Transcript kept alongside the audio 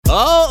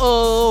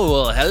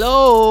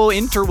Hello,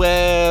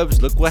 interwebs.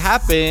 Look what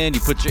happened.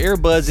 You put your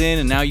earbuds in,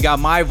 and now you got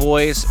my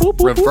voice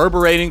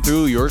reverberating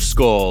through your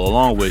skull,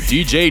 along with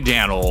DJ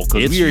Daniel,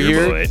 because we are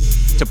here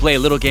to play a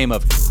little game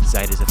of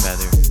Zeit is a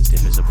feather,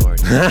 stiff as a board.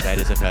 Zeit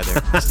is a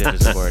feather, stiff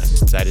as a board.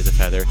 Zeit is a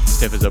feather,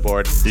 stiff as a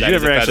board. Did you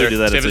ever actually do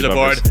that? Stiff as a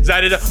board.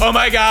 Zeit is a... Oh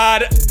my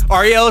God!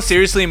 Ariel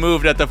seriously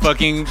moved at the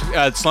fucking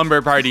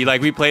slumber party.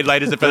 Like, we played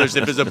light as a feather,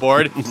 stiff as a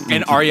board,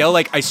 and Ariel,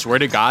 like, I swear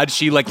to God,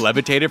 she like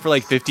levitated for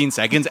like 15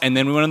 seconds, and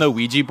then we went on the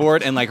Ouija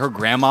board, and like her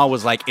grandma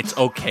was like, "It's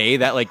okay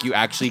that like you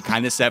actually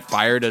kind of set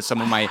fire to some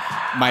of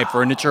my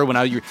furniture when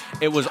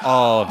it was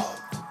all."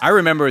 I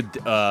remember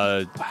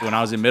when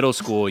I was in middle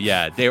school,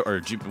 junior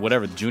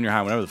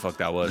high, whatever the fuck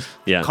that was.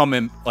 Yeah.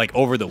 Coming like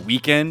over the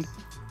weekend,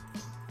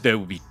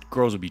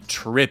 girls would be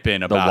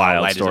tripping about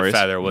how light stories. As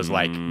a feather was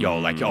like, you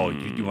want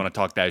to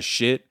talk that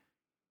shit?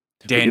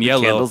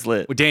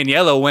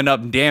 Daniela went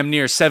up damn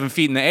near 7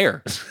 feet in the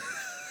air.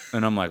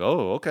 And I'm like,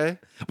 oh, okay.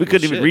 We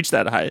couldn't even reach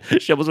that high.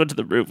 She almost went to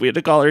the roof. We had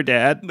to call her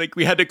dad. Like,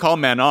 we had to call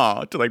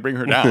Mana to like bring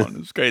her down. It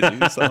was crazy.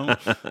 So,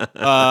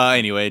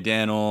 anyway,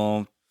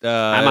 Daniel,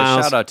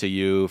 shout out to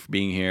you for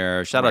being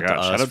here. Shout out to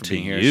us for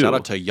being here. Shout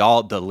out to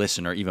y'all, the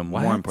listener. Even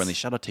more importantly,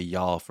 shout out to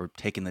y'all for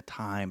taking the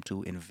time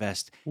to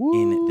invest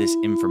in this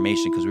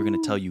information, because we're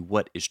going to tell you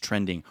what is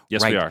trending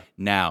right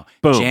now.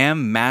 Boom.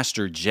 Jam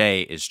Master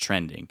Jay is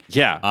trending.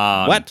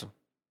 Yeah. What?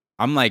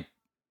 I'm like,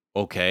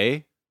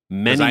 okay.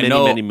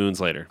 Many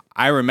moons later.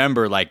 I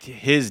remember like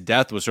his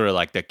death was sort of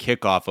like the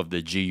kickoff of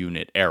the G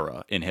Unit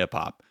era in hip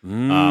hop.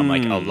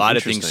 Like a lot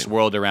of things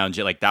swirled around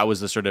Jay. Like that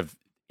was the sort of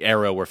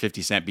era where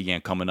 50 Cent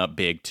began coming up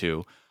big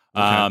too.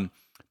 Okay.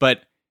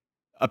 But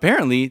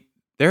apparently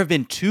there have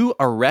been 2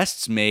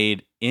 arrests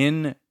made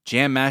in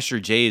Jam Master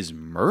Jay's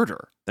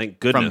murder. Thank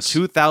goodness.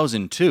 From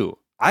 2002.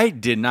 I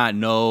did not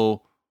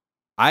know.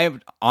 I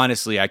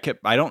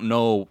don't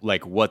know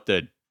like what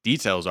the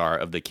details are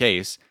of the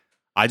case.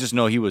 I just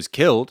know he was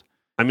killed.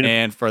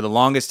 And for the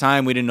longest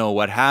time, we didn't know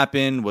what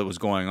happened, what was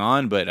going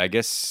on. But I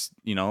guess,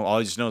 all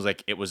I just know is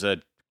like it was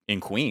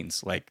in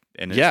Queens, like,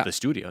 and it's the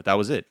studio. That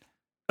was it.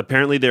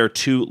 Apparently, there are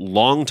 2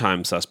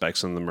 longtime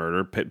suspects in the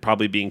murder,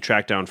 probably being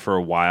tracked down for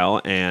a while,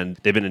 and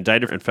they've been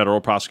indicted, and federal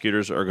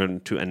prosecutors are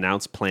going to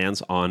announce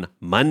plans on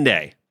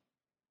Monday.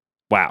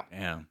 Wow.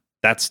 Damn.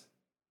 That's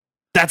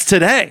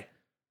today.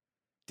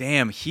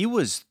 Damn, he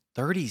was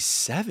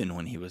 37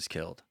 when he was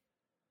killed.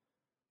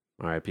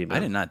 R.I.P. I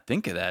did not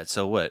think of that.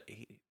 So what?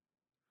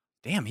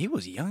 Damn, he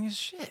was young as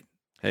shit.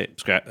 Hey,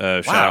 shout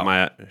out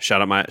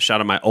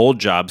my old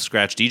job,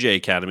 Scratch DJ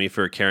Academy,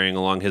 for carrying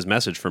along his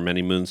message for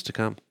many moons to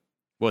come.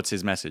 What's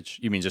his message?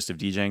 You mean just of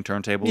DJing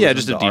turntablism? Yeah,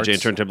 just of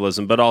DJing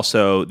turntablism, but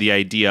also the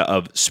idea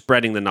of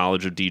spreading the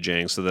knowledge of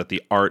DJing so that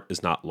the art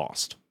is not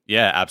lost.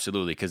 Yeah,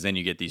 absolutely. Because then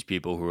you get these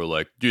people who are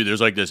like, dude,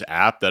 there's like this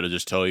app that'll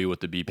just tell you what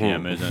the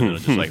BPM is, and it'll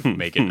just like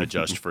make it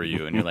adjust for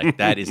you. And you're like,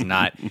 that is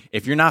not,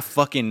 if you're not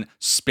fucking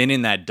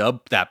spinning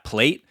that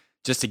plate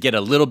just to get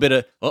a little bit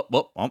of,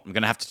 I'm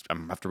gonna have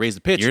to raise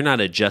the pitch. You're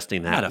not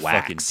adjusting that. You're not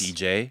a fucking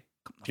DJ.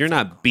 You're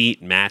not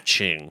beat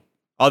matching.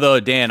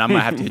 Although, Dan, I'm gonna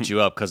have to hit you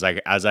up because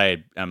as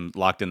I am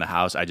locked in the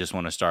house, I just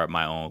want to start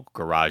my own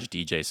garage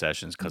DJ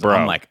sessions because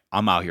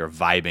I'm out here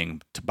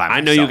vibing by myself.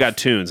 I know you got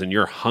tunes and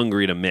you're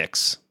hungry to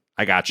mix.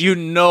 I got you. You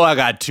know I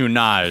got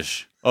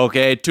tunage.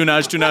 Okay?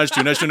 Tunage.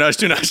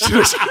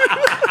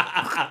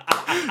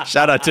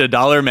 Shout out to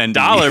Dollar Mendy.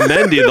 Dollar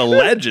Mendy, the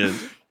legend.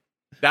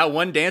 That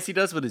one dance he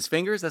does with his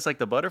fingers, that's like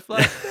the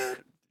butterfly.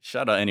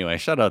 Shout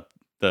out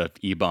the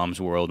E-Bombs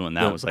world when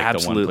that was like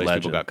the one place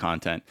legend. People got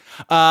content.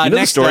 Next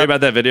the story about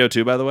that video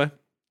too, by the way?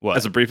 What?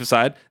 As a brief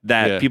aside,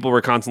 that people were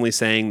constantly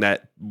saying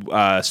that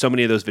so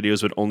many of those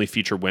videos would only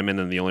feature women,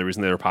 and the only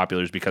reason they were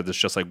popular is because it's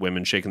just like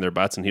women shaking their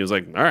butts. And he was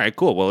like, all right,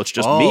 cool. Well, it's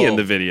just me in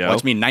the video.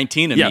 Watch me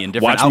 19 of me in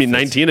different outfits. Watch me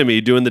 19 of me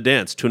doing the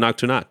dance.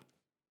 Tunak.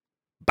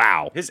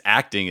 Bow. His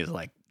acting is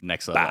like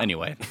next level. Bow.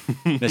 Anyway,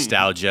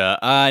 nostalgia.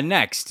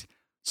 Next.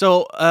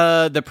 So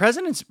the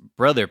president's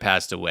brother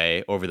passed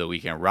away over the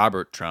weekend,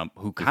 Robert Trump,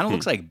 who kind of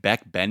looks like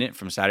Beck Bennett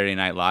from Saturday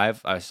Night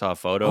Live. I saw a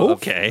photo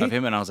of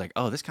him, and I was like,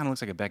 oh, this kind of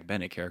looks like a Beck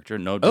Bennett character.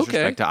 No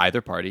disrespect to either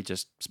party,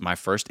 just my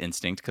first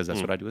instinct, because that's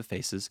what I do with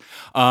faces.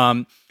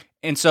 And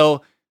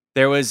so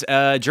there was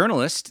a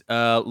journalist,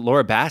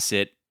 Laura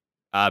Bassett,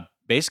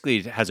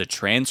 basically has a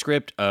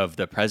transcript of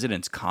the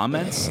president's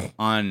comments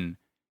on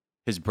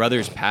his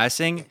brother's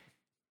passing,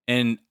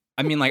 and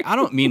I mean, like, I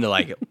don't mean to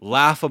like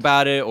laugh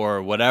about it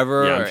or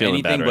whatever or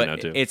anything,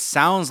 but it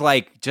sounds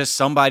like just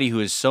somebody who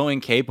is so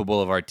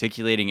incapable of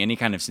articulating any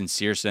kind of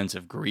sincere sense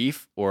of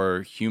grief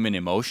or human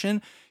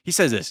emotion. He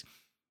says this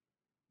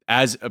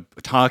as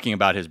talking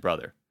about his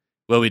brother.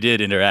 Well, we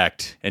did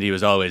interact, and he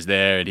was always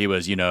there, and he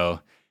was, he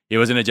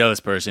wasn't a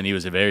jealous person. He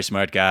was a very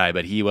smart guy,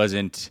 but he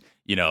wasn't,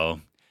 he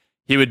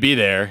would be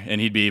there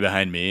and he'd be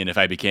behind me. And if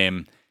I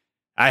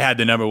had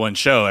the #1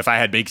 show, if I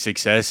had big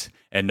success,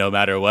 and no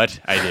matter what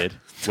I did,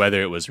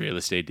 whether it was real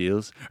estate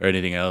deals or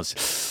anything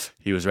else,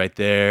 he was right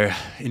there.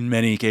 In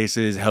many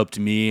cases, helped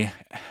me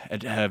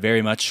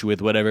very much with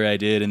whatever I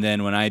did. And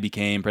then when I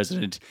became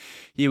president,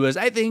 he was,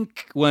 I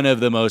think, one of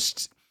the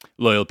most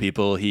loyal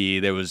people.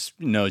 There was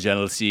no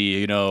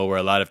jealousy, where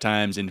a lot of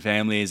times in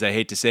families, I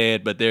hate to say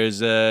it, but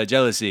there's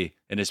jealousy,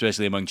 and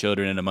especially among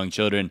children and among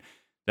children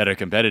that are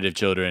competitive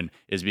children,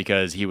 is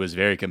because he was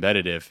very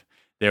competitive.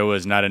 There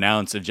was not an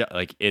ounce of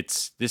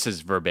this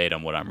is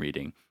verbatim what I'm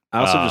reading. I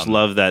also just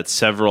love that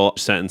several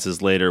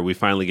sentences later, we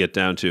finally get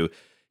down to,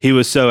 he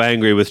was so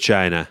angry with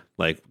China.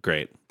 Like,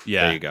 great.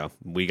 Yeah. There you go.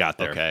 We got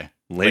there. Okay.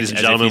 Ladies and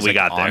gentlemen, we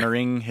got there.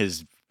 Honoring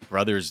his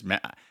brother's...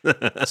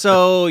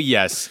 So,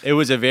 yes, it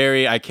was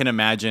I can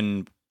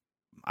imagine...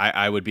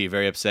 I would be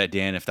very upset,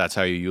 Dan, if that's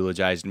how you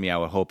eulogized me. I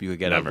would hope you could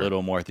get a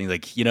little more things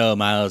like,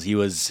 Miles, he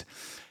was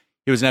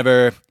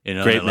never,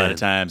 Great a lot of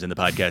times in the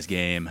podcast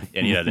game.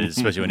 And,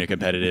 especially when you're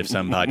competitive,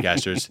 some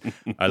podcasters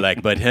are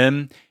like, but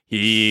him,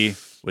 he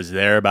was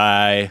there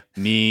by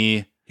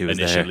me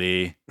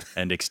initially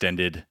and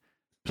extended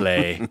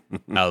play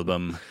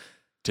album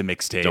to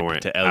mixtape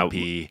to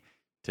LP.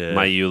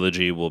 My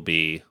eulogy will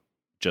be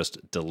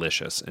just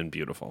delicious and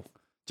beautiful.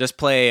 Just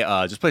play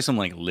some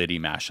like Liddy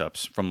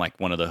mashups from like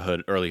one of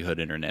the early hood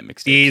internet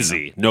mixtapes.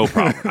 Easy, no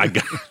problem. I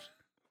got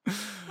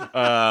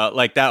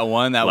like that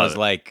one that was it.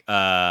 like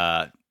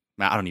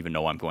I don't even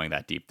know why I'm going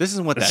that deep. This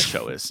isn't what that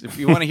show is. If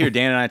you want to hear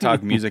Dan and I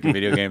talk music and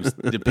video games,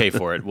 pay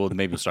for it.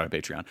 Maybe we'll start a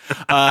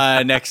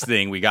Patreon. Next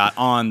thing we got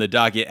on the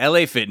docket,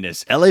 LA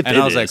Fitness. And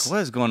I was like, what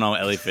is going on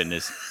with LA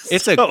Fitness?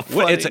 It's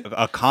it's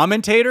a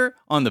commentator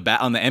on the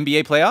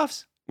NBA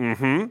playoffs.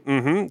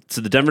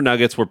 So the Denver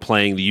Nuggets were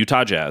playing the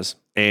Utah Jazz,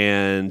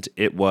 and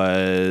it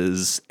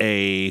was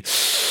a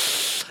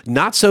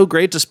not so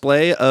great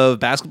display of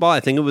basketball.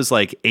 I think it was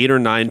like 8 or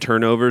 9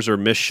 turnovers or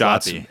missed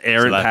shots,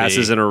 errant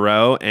passes in a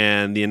row.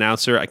 And the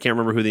announcer, I can't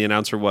remember who the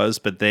announcer was,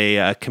 but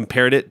they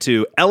compared it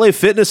to LA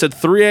Fitness at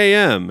 3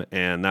 a.m.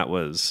 And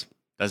that's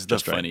the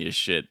funniest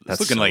shit.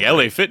 That's it's looking so like great.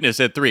 LA Fitness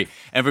at 3.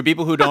 And for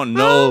people who don't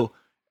know,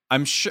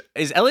 I'm sure,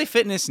 is LA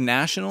Fitness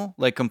national,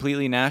 like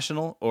completely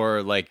national,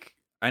 or like,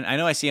 I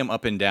know I see them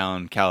up and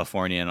down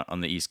California and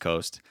on the East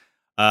Coast.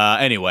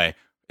 Anyway,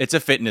 it's a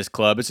fitness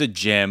club. It's a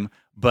gym,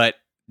 but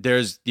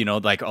there's,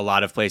 like a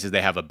lot of places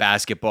they have a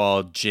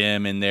basketball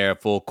gym in there,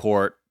 full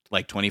court,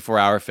 like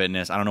 24-hour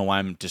fitness. I don't know why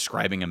I'm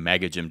describing a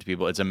mega gym to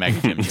people. It's a mega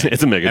gym.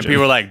 It's a mega and gym.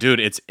 people are like, dude,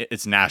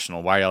 it's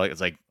national. Why are y'all like,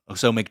 it's like,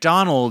 so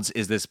McDonald's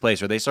is this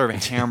place where they serve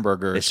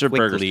hamburgers They serve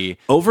quickly.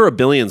 burgers. Over 1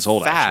 billion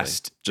sold,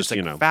 fast.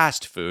 actually. Just, like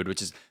fast food,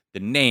 which is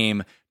the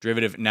name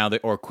derivative now,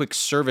 or quick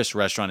service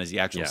restaurant is the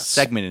actual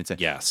segment.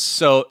 Yes.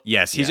 So,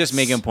 yes, he's just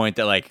making a point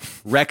that like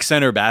rec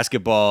center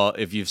basketball,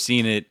 if you've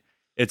seen it,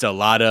 it's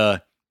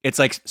it's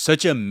like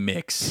such a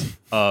mix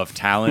of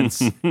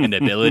talents and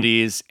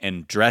abilities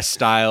and dress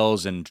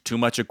styles and too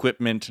much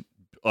equipment,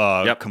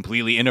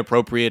 completely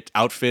inappropriate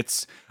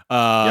outfits.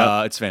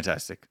 It's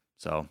fantastic.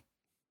 So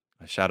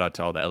a shout out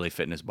to all the LA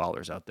Fitness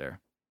ballers out there.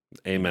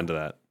 Amen to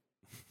that.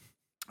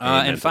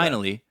 And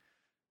finally,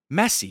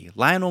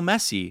 Lionel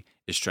Messi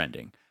is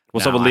trending.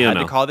 What's up with Leo I had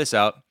now? to call this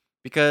out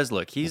because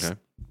look, he's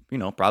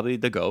probably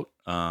the GOAT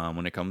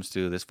when it comes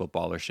to this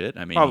footballer shit.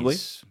 I mean,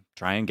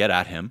 try and get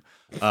at him.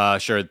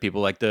 Sure, people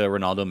like the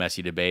Ronaldo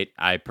Messi debate.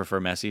 I prefer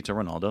Messi to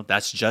Ronaldo.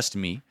 That's just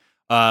me.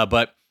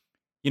 But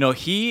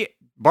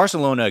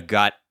Barcelona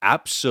got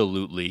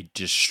absolutely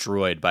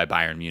destroyed by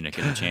Bayern Munich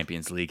in the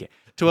Champions League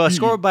to a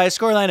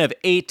scoreline of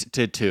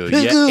 8-2.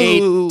 You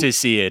hate to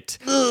see it,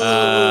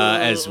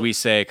 as we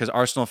say, because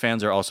Arsenal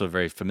fans are also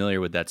very familiar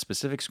with that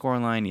specific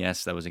scoreline.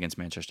 Yes, that was against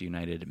Manchester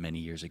United many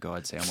years ago.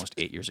 I'd say almost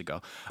 8 years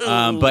ago.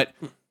 But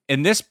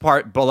in this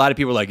part, a lot of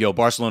people are like, yo,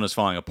 Barcelona's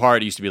falling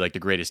apart. It used to be like the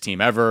greatest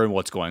team ever. And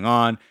what's going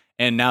on?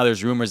 And now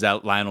there's rumors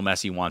that Lionel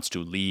Messi wants to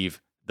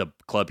leave the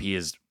club he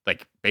has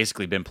like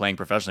basically been playing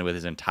professionally with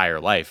his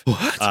entire life.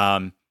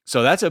 What?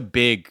 So that's a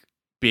big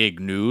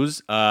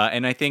news.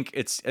 And I think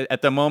it's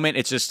at the moment,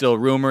 it's just still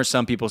rumors.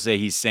 Some people say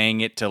he's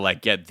saying it to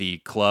like get the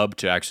club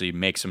to actually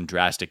make some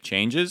drastic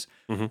changes.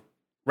 Mm-hmm.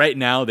 Right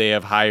now, they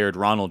have hired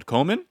Ronald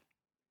Koeman,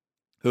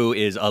 who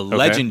is a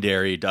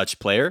legendary Dutch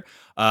player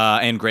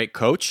and great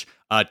coach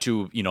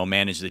to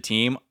manage the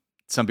team.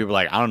 Some people are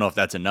like, I don't know if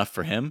that's enough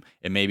for him.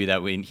 It may be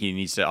that he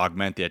needs to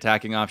augment the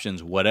attacking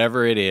options,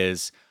 whatever it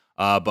is.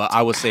 But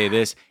I will say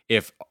this: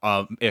 if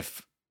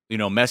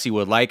Messi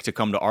would like to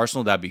come to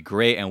Arsenal, that'd be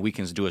great, and we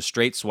can do a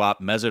straight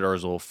swap Mesut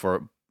Ozil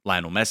for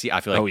Lionel Messi.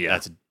 I feel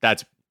like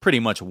that's pretty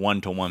much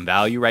 1-to-1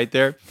 value right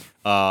there,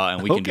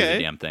 and we can do the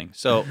damn thing.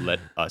 So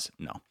let us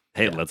know.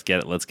 Hey, let's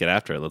get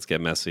after it. Let's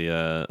get Messi.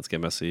 Let's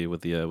get Messi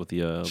with the.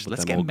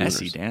 Let's get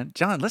Messi, Dan.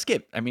 John, let's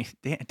get.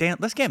 Dan,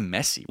 let's get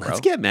Messi, bro. Let's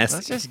get Messi.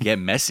 Let's just get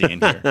Messi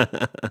in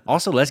here.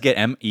 Also, let's get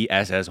Messy.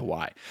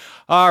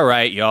 All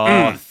right,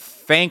 y'all.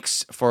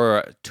 Thanks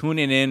for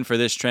tuning in for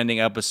this trending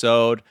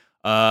episode.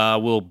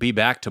 We'll be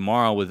back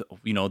tomorrow with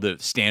the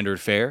standard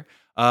fare.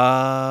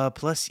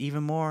 Plus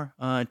even more.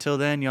 Until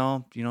then,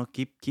 y'all.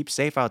 Keep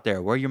safe out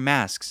there. Wear your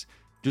masks.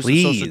 Do some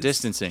social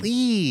distancing.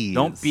 Please.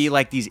 Don't be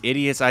like these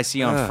idiots I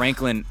see on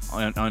Franklin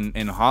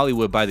in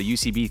Hollywood by the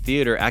UCB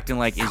Theater acting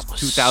like it's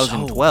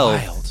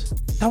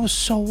 2012. That was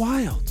so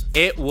wild.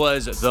 It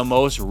was the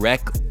most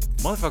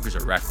motherfuckers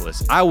are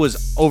reckless. I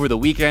was over the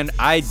weekend.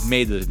 I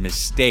made the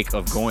mistake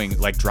of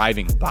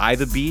driving by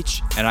the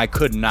beach, and I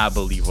could not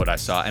believe what I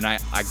saw. And I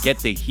get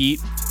the heat,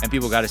 and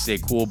people got to stay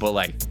cool, but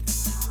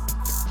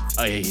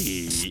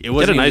it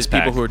wasn't even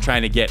people who were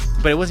trying to get,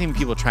 but it wasn't even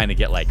people trying to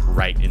get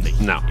right in the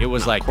heat. No, it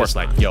was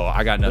yo,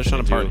 I got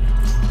nothing to do.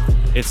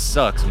 It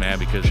sucks, man,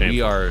 because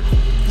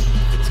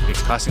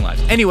it's costing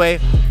lives. Anyway,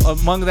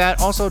 among that,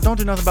 also, don't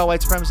do nothing about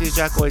white supremacy, as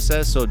Jack always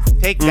says. So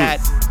take that,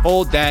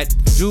 hold that,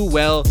 do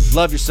well,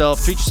 love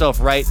yourself, treat yourself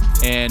right.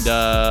 And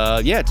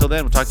till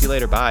then, we'll talk to you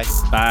later. Bye.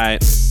 Bye.